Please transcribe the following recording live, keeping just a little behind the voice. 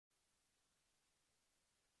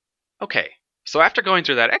Okay, so after going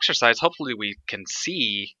through that exercise, hopefully we can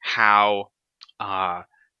see how uh,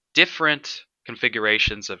 different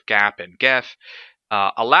configurations of GAP and GEF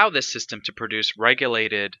allow this system to produce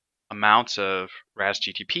regulated amounts of RAS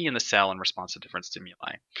GTP in the cell in response to different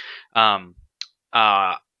stimuli. Um,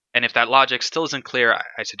 uh, and if that logic still isn't clear,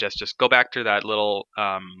 I suggest just go back through that little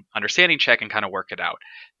understanding check and kind of work it out.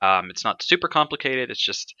 It's not super complicated. It's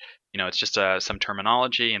just some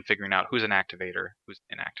terminology and figuring out who's an activator, who's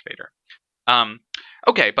an inactivator.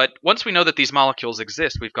 Okay, but once we know that these molecules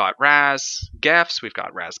exist, we've got RAS GEFs, we've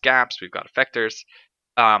got RAS GAPs, we've got effectors.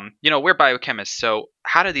 We're biochemists, so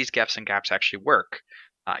how do these GEFs and GAPs actually work?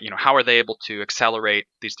 How are they able to accelerate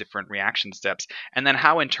these different reaction steps? And then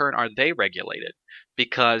how in turn are they regulated?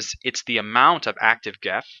 Because it's the amount of active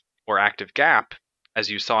GEF or active GAP, as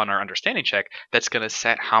you saw in our understanding check, that's going to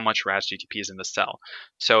set how much RAS GTP is in the cell.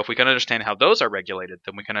 So if we can understand how those are regulated,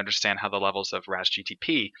 then we can understand how the levels of RAS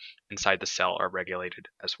GTP inside the cell are regulated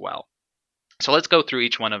as well. So let's go through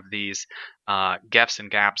each one of these GEFs and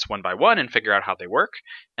GAPs one by one and figure out how they work,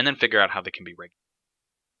 and then figure out how they can be regulated.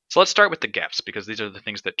 So let's start with the GEFs, because these are the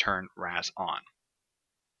things that turn RAS on.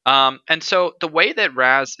 And so the way that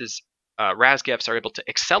RAS GEFs are able to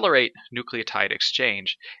accelerate nucleotide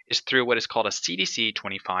exchange is through what is called a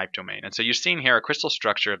CDC25 domain. And so you're seeing here a crystal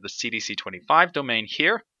structure of the CDC25 domain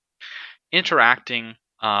here interacting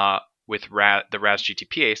with the RAS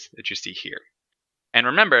GTPase that you see here. And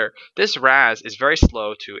remember, this RAS is very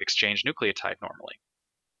slow to exchange nucleotide normally.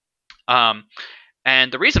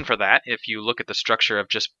 And the reason for that, if you look at the structure of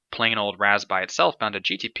just plain old RAS by itself bound to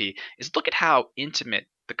GTP, is look at how intimate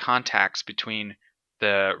the contacts between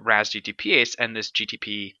the RAS GTPase and this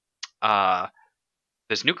GTP,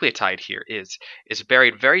 this nucleotide here is. It's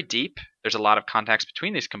buried very deep. There's a lot of contacts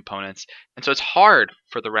between these components, and so it's hard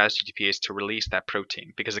for the RAS GTPase to release that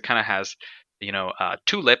protein because it kind of has,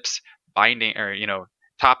 two lips binding, or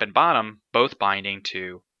top and bottom both binding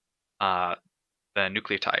to the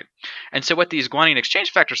nucleotide. And so what these guanine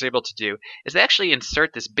exchange factors are able to do is they actually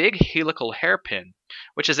insert this big helical hairpin,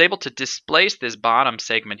 which is able to displace this bottom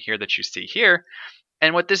segment here that you see here.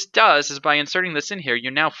 And what this does is by inserting this in here,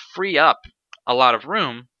 you now free up a lot of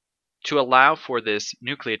room to allow for this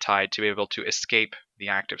nucleotide to be able to escape the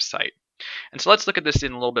active site. And so let's look at this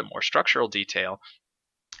in a little bit more structural detail.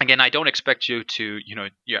 Again, I don't expect you to,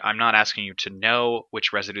 I'm not asking you to know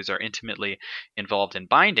which residues are intimately involved in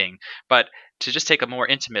binding, but to just take a more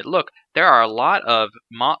intimate look, there are a lot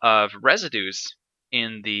of residues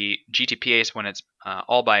in the GTPase when it's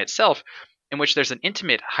all by itself, in which there's an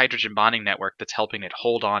intimate hydrogen bonding network that's helping it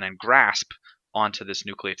hold on and grasp onto this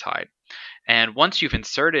nucleotide. And once you've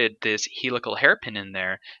inserted this helical hairpin in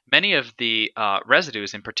there, many of the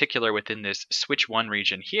residues, in particular within this switch 1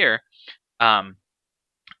 region here,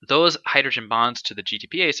 those hydrogen bonds to the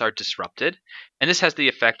GTPase are disrupted, and this has the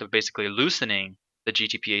effect of basically loosening the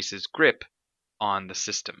GTPase's grip on the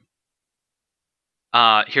system.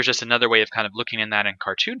 Here's just another way of kind of looking in that in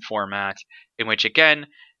cartoon format, in which, again,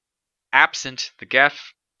 absent the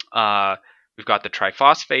GEF, we've got the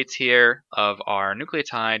triphosphates here of our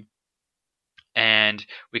nucleotide, and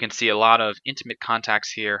we can see a lot of intimate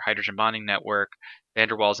contacts here, hydrogen bonding network, van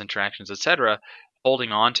der Waals interactions, etc.,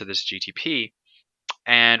 holding on to this GTP.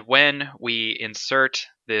 And when we insert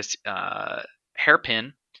this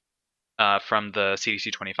hairpin from the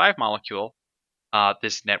CDC25 molecule,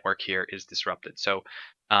 this network here is disrupted. So,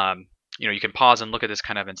 you can pause and look at this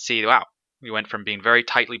kind of and see, wow, we went from being very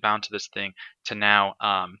tightly bound to this thing to now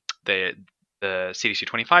the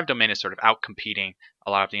CDC25 domain is sort of outcompeting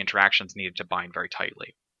a lot of the interactions needed to bind very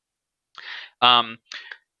tightly.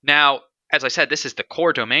 Now, as I said, this is the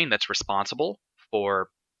core domain that's responsible for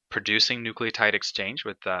producing nucleotide exchange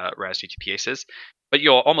with RAS GTPases, but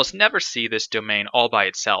you'll almost never see this domain all by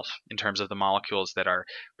itself in terms of the molecules that are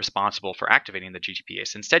responsible for activating the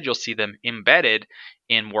GTPase. Instead, you'll see them embedded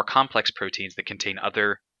in more complex proteins that contain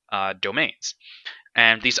other domains.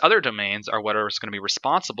 And these other domains are what are going to be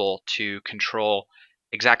responsible to control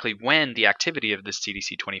exactly when the activity of this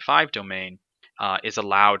CDC25 domain is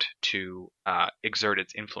allowed to exert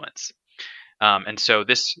its influence. And so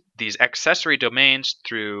these accessory domains,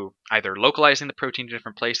 through either localizing the protein to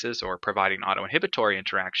different places or providing autoinhibitory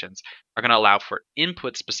interactions, are going to allow for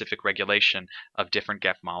input-specific regulation of different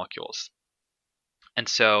GEF molecules. And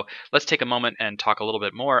so let's take a moment and talk a little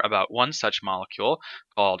bit more about one such molecule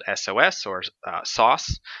called SOS, or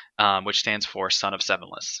SOS, which stands for son of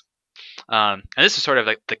sevenless. And this is sort of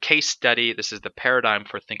like the case study. This is the paradigm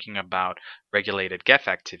for thinking about regulated GEF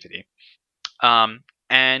activity.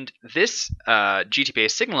 And this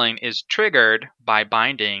GTPase signaling is triggered by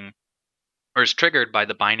binding, or is triggered by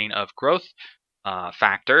the binding of growth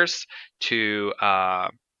factors to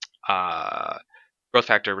growth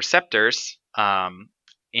factor receptors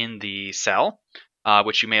in the cell,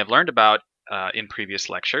 which you may have learned about in previous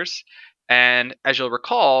lectures. And as you'll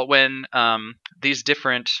recall, when these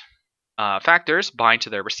different factors bind to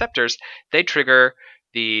their receptors, they trigger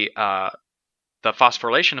the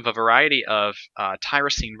phosphorylation of a variety of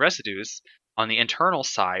tyrosine residues on the internal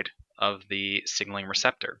side of the signaling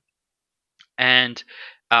receptor. And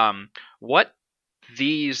what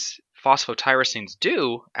these phosphotyrosines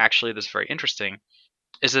do, actually, this is very interesting,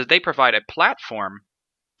 is that they provide a platform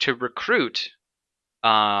to recruit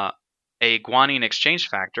a guanine exchange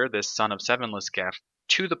factor, this son of 7-less GEF,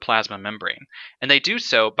 to the plasma membrane. And they do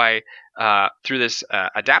so by through this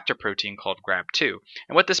adapter protein called GRAB2.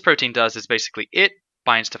 And what this protein does is basically it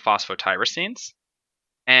binds to phosphotyrosines,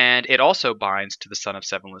 and it also binds to the son of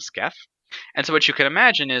 7-less GEF. And so what you can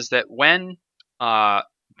imagine is that when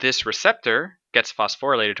this receptor gets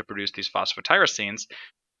phosphorylated to produce these phosphotyrosines,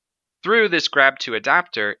 through this GRAB2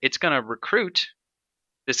 adapter, it's going to recruit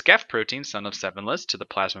this GEF protein, son of 7-less, to the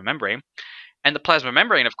plasma membrane. And the plasma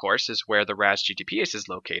membrane, of course, is where the RAS GTPase is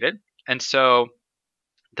located. And so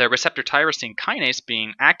the receptor tyrosine kinase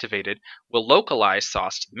being activated will localize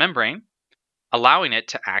SOS to the membrane, allowing it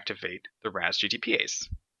to activate the RAS GTPase.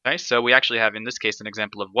 Okay, so we actually have, in this case, an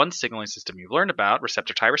example of one signaling system you've learned about,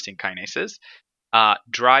 receptor tyrosine kinases,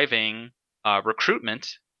 driving recruitment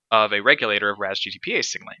of a regulator of RAS GTPase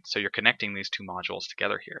signaling. So you're connecting these two modules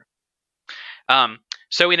together here.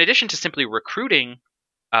 So in addition to simply recruiting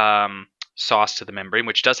SOS to the membrane,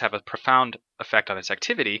 which does have a profound effect on its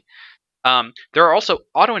activity, there are also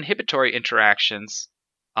autoinhibitory interactions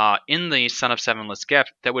in the son of 7-less GEF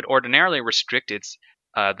that would ordinarily restrict its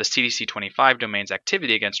the CDC25 domain's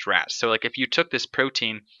activity against RAS. So like if you took this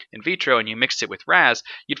protein in vitro and you mixed it with RAS,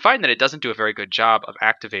 you'd find that it doesn't do a very good job of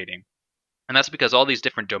activating. And that's because all these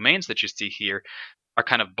different domains that you see here are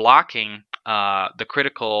kind of blocking the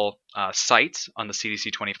critical sites on the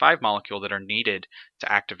CDC25 molecule that are needed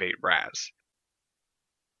to activate RAS.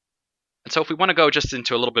 And so if we want to go just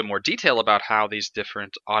into a little bit more detail about how these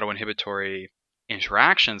different autoinhibitory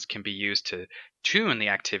interactions can be used to tune the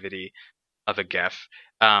activity of a GEF,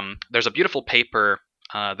 there's a beautiful paper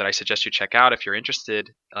that I suggest you check out if you're interested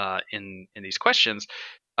in these questions,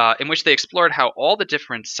 in which they explored how all the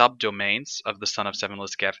different subdomains of the son of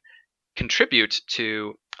 7-less GEF contribute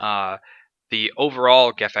to the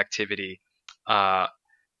overall GEF activity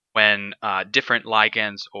when different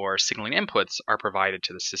ligands or signaling inputs are provided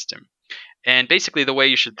to the system. And basically the way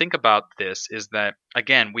you should think about this is that,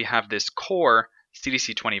 again, we have this core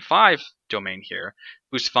CDC25 domain here,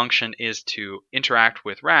 whose function is to interact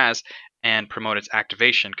with RAS and promote its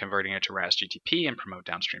activation, converting it to RAS GTP and promote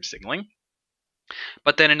downstream signaling.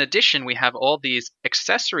 But then in addition, we have all these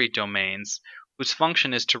accessory domains whose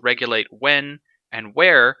function is to regulate when and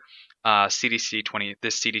where this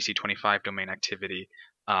CDC25 domain activity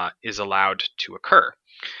is allowed to occur.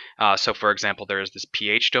 So for example, there is this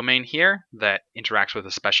pH domain here that interacts with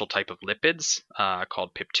a special type of lipids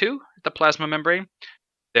called PIP2 at the plasma membrane.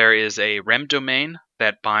 There is a REM domain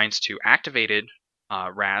that binds to activated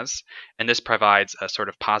RAS, and this provides a sort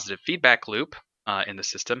of positive feedback loop in the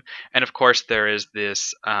system. And of course, there is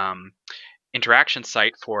this interaction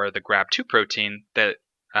site for the GRAB2 protein that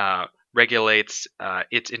regulates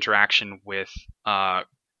its interaction with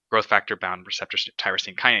growth factor-bound receptor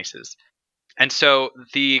tyrosine kinases. And so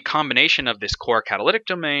the combination of this core catalytic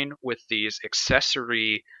domain with these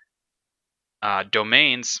accessory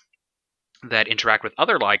domains that interact with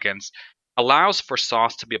other ligands allows for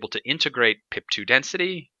SOS to be able to integrate PIP2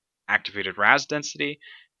 density, activated RAS density,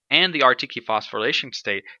 and the RTK phosphorylation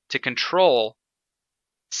state to control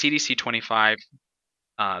CDC25,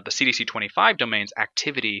 the CDC25 domain's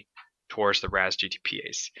activity towards the RAS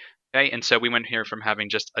GTPase. Okay, and so we went here from having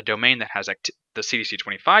just a domain that has the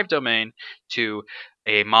CDC25 domain to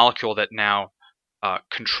a molecule that now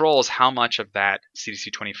controls how much of that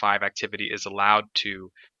CDC25 activity is allowed to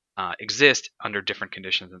exist under different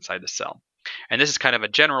conditions inside the cell. And this is kind of a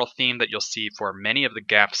general theme that you'll see for many of the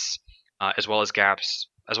GEFs, as well as GAPs,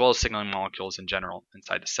 as well as signaling molecules in general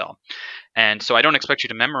inside the cell. And so I don't expect you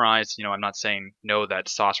to memorize, I'm not saying know that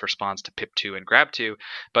SOS responds to PIP2 and GRAB2,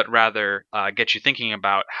 but rather get you thinking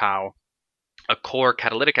about how a core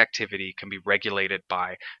catalytic activity can be regulated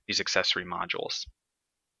by these accessory modules.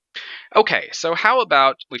 Okay, so how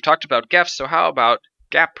about, we've talked about GEFs, so how about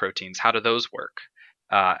GAP proteins? How do those work?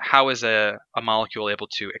 How is a molecule able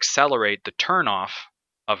to accelerate the turnoff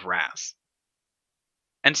of RAS?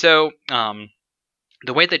 And so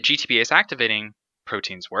the way that GTPase activating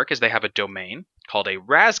proteins work is they have a domain, called a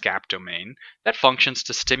RAS gap domain that functions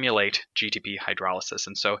to stimulate GTP hydrolysis.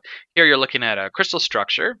 And so here you're looking at a crystal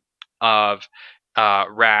structure of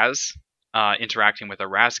RAS interacting with a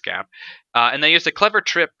RAS gap. And they used a clever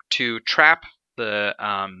trick to trap the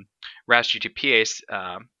RAS GTPase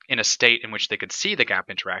in a state in which they could see the gap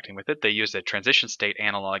interacting with it. They used a transition state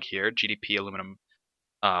analog here, GDP aluminum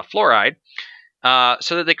fluoride,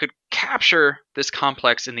 so that they could capture this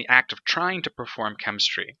complex in the act of trying to perform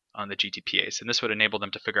chemistry on the GTPase. And this would enable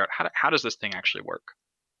them to figure out how does this thing actually work.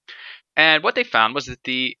 And what they found was that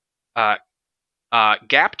the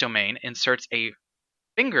gap domain inserts a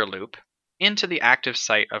finger loop into the active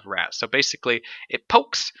site of RAS. So basically, it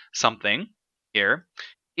pokes something here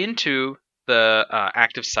into the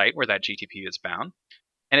active site where that GTP is bound.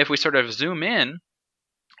 And if we sort of zoom in,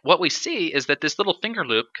 what we see is that this little finger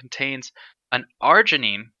loop contains an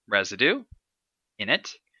arginine residue in it,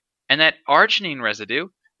 and that arginine residue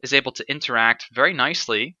is able to interact very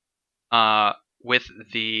nicely with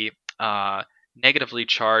the negatively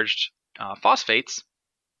charged phosphates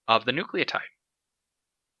of the nucleotide.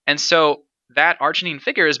 And so that arginine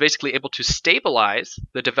figure is basically able to stabilize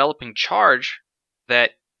the developing charge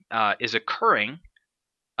that is occurring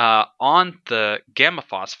on the gamma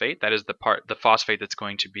phosphate, that is the phosphate that's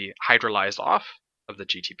going to be hydrolyzed off of the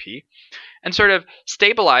GTP, and sort of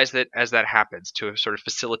stabilize it as that happens to sort of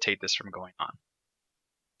facilitate this from going on.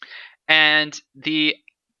 And the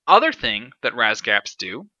other thing that RAS gaps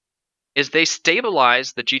do is they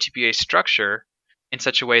stabilize the GTPase structure in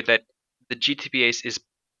such a way that the GTPase is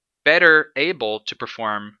better able to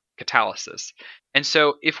perform catalysis. And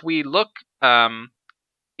so if we look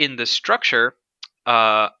in the structure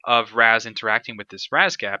of RAS interacting with this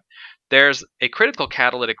RAS gap, there's a critical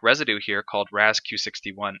catalytic residue here called RAS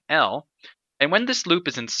Q61L. And when this loop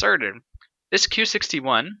is inserted, this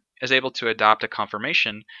Q61 is able to adopt a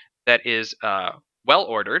conformation that is well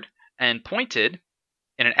ordered and pointed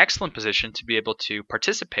in an excellent position to be able to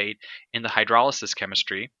participate in the hydrolysis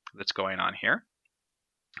chemistry that's going on here.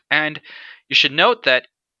 And you should note that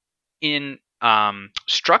in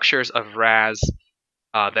structures of RAS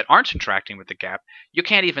that aren't interacting with the gap, you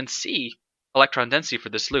can't even see electron density for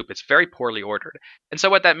this loop. It's very poorly ordered. And so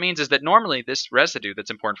what that means is that normally this residue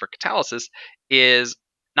that's important for catalysis is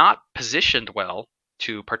not positioned well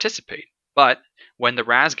to participate. But when the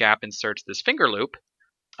RAS gap inserts this finger loop,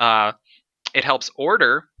 it helps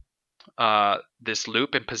order this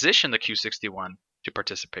loop and position the Q61 to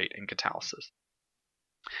participate in catalysis.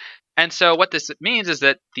 And so what this means is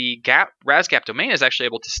that the RAS gap domain is actually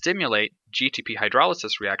able to stimulate GTP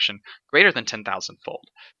hydrolysis reaction greater than 10,000-fold.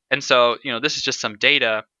 And so, this is just some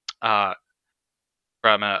data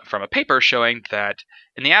from a paper showing that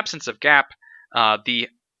in the absence of gap,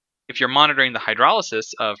 if you're monitoring the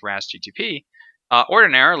hydrolysis of RAS GTP,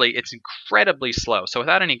 ordinarily it's incredibly slow. So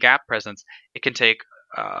without any gap presence, it can take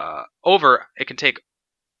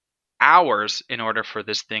hours in order for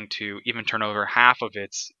this thing to even turn over half of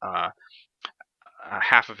its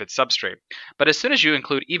substrate. But as soon as you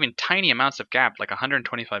include even tiny amounts of gap, like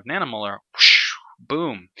 125 nanomolar, whoosh,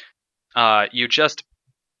 boom, the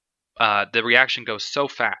reaction goes so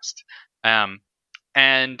fast. So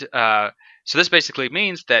this basically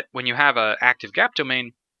means that when you have an active gap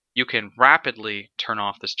domain, you can rapidly turn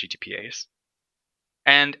off this GTPase.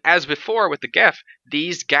 And as before with the GEF,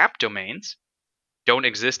 these gap domains don't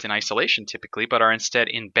exist in isolation typically, but are instead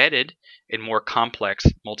embedded in more complex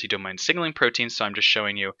multi-domain signaling proteins. So I'm just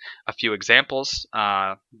showing you a few examples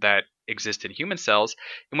that exist in human cells,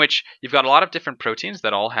 in which you've got a lot of different proteins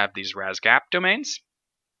that all have these RAS gap domains.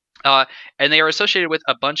 And they are associated with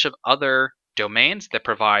a bunch of other domains that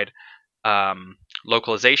provide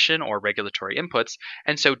localization or regulatory inputs.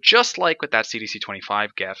 And so just like with that CDC25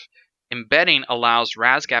 GEF, embedding allows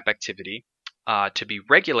RAS gap activity to be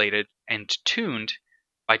regulated and tuned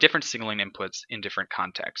by different signaling inputs in different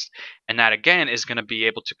contexts. And that again is going to be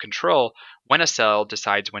able to control when a cell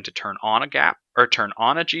decides when to turn on a gap or turn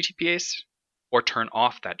on a GTPase or turn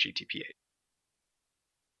off that GTPase.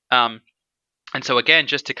 And so again,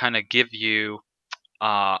 just to kind of give you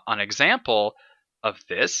an example of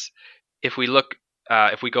this, if we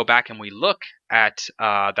go back and we look at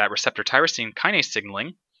that receptor tyrosine kinase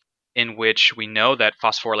signaling, in which we know that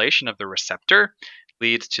phosphorylation of the receptor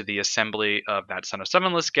leads to the assembly of that son of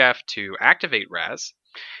 7-less GEF to activate RAS.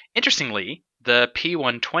 Interestingly, the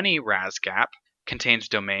P120 RAS gap contains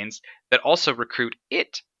domains that also recruit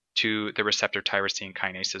it to the receptor tyrosine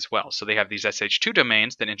kinase as well. So they have these SH2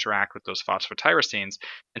 domains that interact with those phosphotyrosines.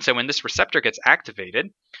 And so when this receptor gets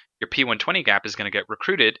activated, your P120 gap is going to get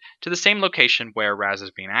recruited to the same location where RAS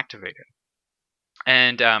is being activated.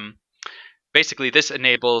 And basically, this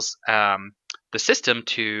enables the system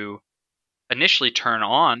to initially turn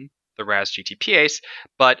on the RAS GTPase,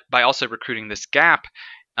 but by also recruiting this gap,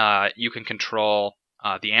 you can control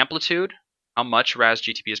the amplitude, how much RAS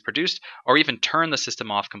GTP is produced, or even turn the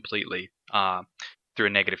system off completely through a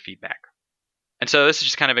negative feedback. And so this is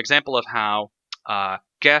just kind of an example of how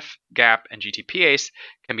GEF, GAP, and GTPase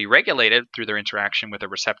can be regulated through their interaction with a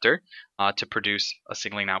receptor to produce a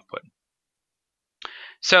signaling output.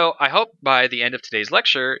 So I hope by the end of today's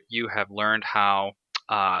lecture, you have learned how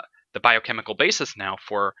the biochemical basis now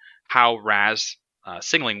for how RAS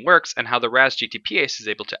signaling works and how the RAS GTPase is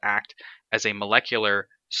able to act as a molecular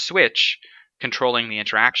switch controlling the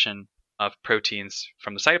interaction of proteins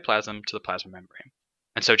from the cytoplasm to the plasma membrane.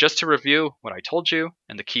 And so just to review what I told you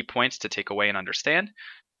and the key points to take away and understand,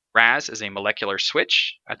 RAS is a molecular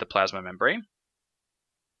switch at the plasma membrane.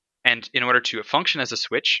 And in order to function as a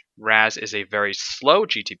switch, RAS is a very slow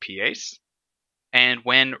GTPase. And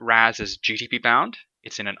when RAS is GTP bound,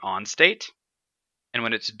 it's in an on state. And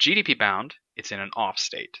when it's GDP bound, it's in an off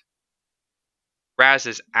state. RAS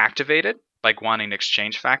is activated by guanine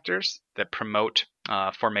exchange factors that promote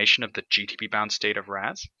formation of the GTP bound state of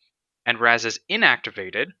RAS. And RAS is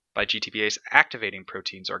inactivated by GTPase activating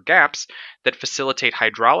proteins or GAPs that facilitate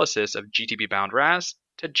hydrolysis of GTP-bound RAS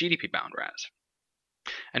to GDP-bound RAS.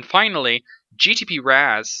 And finally,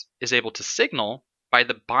 GTP-RAS is able to signal by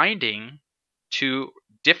the binding to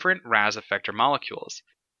different RAS effector molecules.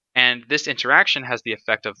 And this interaction has the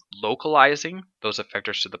effect of localizing those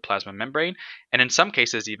effectors to the plasma membrane, and in some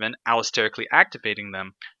cases even allosterically activating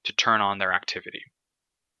them to turn on their activity.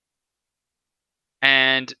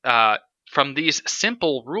 And from these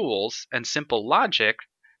simple rules and simple logic,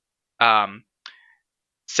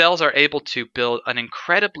 cells are able to build an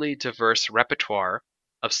incredibly diverse repertoire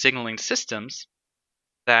of signaling systems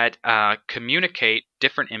that communicate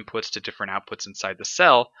different inputs to different outputs inside the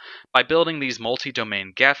cell. By building these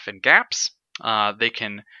multi-domain GEF and GAPs, they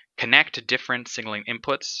can connect different signaling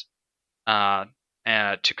inputs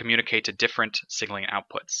to communicate to different signaling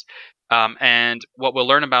outputs. And what we'll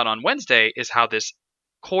learn about on Wednesday is how this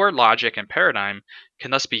core logic and paradigm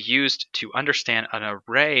can thus be used to understand an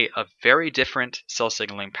array of very different cell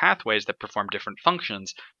signaling pathways that perform different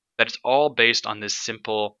functions, that is all based on this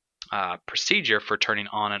simple procedure for turning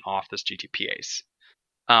on and off this GTPase.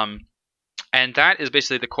 And that is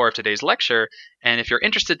basically the core of today's lecture. And if you're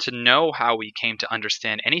interested to know how we came to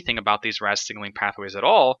understand anything about these RAS signaling pathways at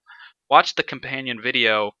all, watch the companion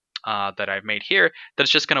video that I've made here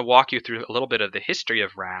that's just going to walk you through a little bit of the history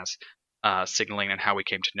of RAS signaling and how we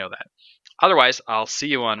came to know that. Otherwise, I'll see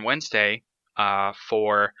you on Wednesday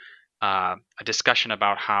for a discussion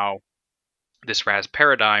about how this RAS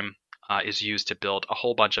paradigm is used to build a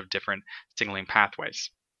whole bunch of different signaling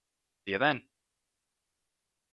pathways. See you then.